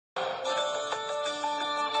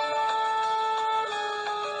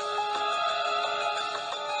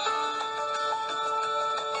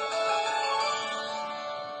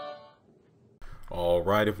All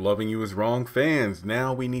right, if loving you is wrong, fans,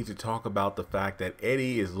 now we need to talk about the fact that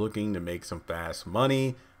Eddie is looking to make some fast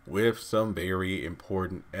money with some very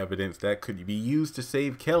important evidence that could be used to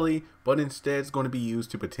save Kelly, but instead is going to be used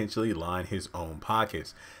to potentially line his own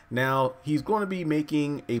pockets. Now, he's going to be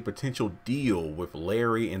making a potential deal with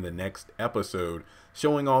Larry in the next episode,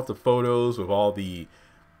 showing off the photos with all the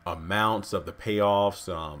amounts of the payoffs,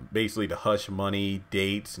 basically the hush money,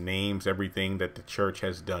 dates, names, everything that the church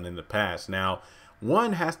has done in the past. Now,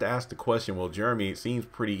 one has to ask the question, well, Jeremy, it seems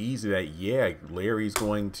pretty easy that, yeah, Larry's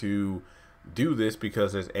going to do this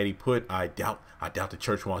because, as Eddie put, I doubt the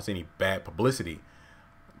church wants any bad publicity.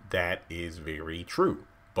 That is very true.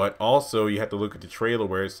 But also you have to look at the trailer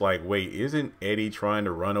where it's like, wait, isn't Eddie trying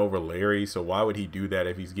to run over Larry? So why would he do that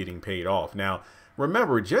if he's getting paid off? Now,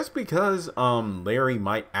 remember, just because Larry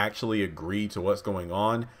might actually agree to what's going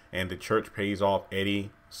on and the church pays off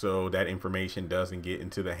Eddie so that information doesn't get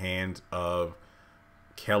into the hands of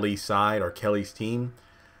Kelly's side or Kelly's team,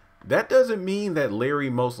 that doesn't mean that Larry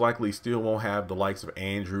most likely still won't have the likes of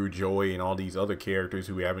Andrew, Joey, and all these other characters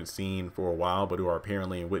who we haven't seen for a while but who are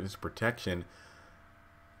apparently in witness protection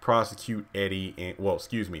prosecute Eddie and, well,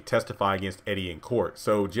 excuse me, testify against Eddie in court.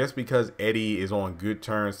 So just because Eddie is on good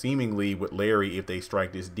terms seemingly with Larry, if they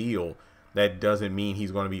strike this deal, that doesn't mean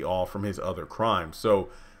he's going to be off from his other crimes. So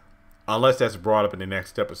unless that's brought up in the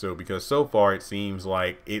next episode, because so far it seems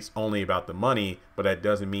like it's only about the money, but that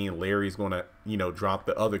doesn't mean Larry's going to, you know, drop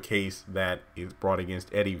the other case that is brought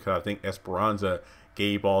against Eddie, because I think Esperanza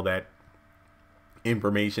gave all that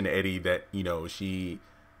information to Eddie that, you know, she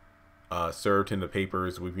served him the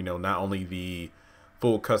papers with, you know, not only the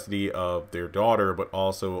full custody of their daughter, but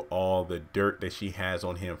also all the dirt that she has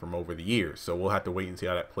on him from over the years. So we'll have to wait and see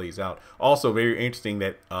how that plays out. Also, very interesting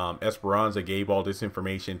that Esperanza gave all this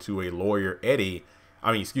information to a lawyer, Eddie.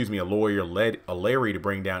 I mean, excuse me, a lawyer led a Larry to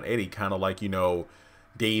bring down Eddie, kind of like, you know,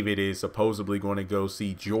 David is supposedly going to go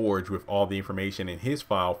see George with all the information in his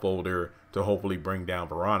file folder to hopefully bring down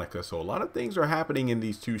Veronica. So a lot of things are happening in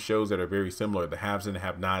these two shows that are very similar, the haves and the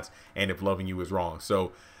have-nots, and If Loving You Is Wrong.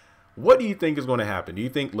 So what do you think is going to happen? Do you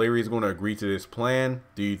think Larry is going to agree to this plan?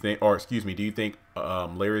 Do you think, or excuse me, do you think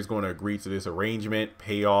Larry is going to agree to this arrangement,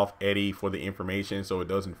 pay off Eddie for the information so it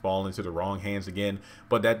doesn't fall into the wrong hands again?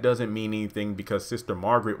 But that doesn't mean anything because Sister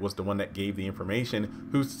Margaret was the one that gave the information.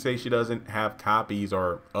 Who's to say she doesn't have copies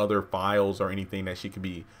or other files or anything that she could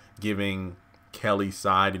be giving Kelly's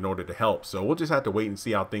side in order to help? So we'll just have to wait and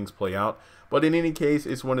see how things play out. But in any case,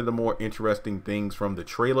 it's one of the more interesting things from the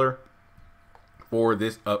trailer for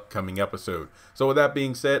this upcoming episode. So with that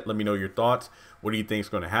being said, let me know your thoughts. What do you think is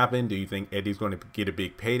going to happen? Do you think Eddie's going to get a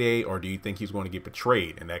big payday, or do you think he's going to get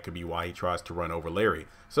betrayed? And that could be why he tries to run over Larry.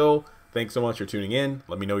 So thanks so much for tuning in.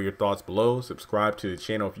 Let me know your thoughts below. Subscribe to the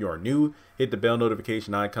channel if you are new. Hit the bell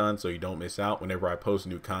notification icon so you don't miss out whenever I post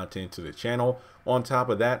new content to the channel. On top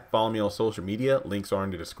of that, follow me on social media. Links are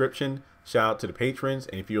in the description. Shout out to the patrons.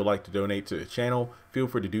 And if you would like to donate to the channel, feel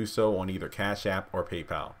free to do so on either Cash App or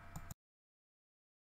PayPal.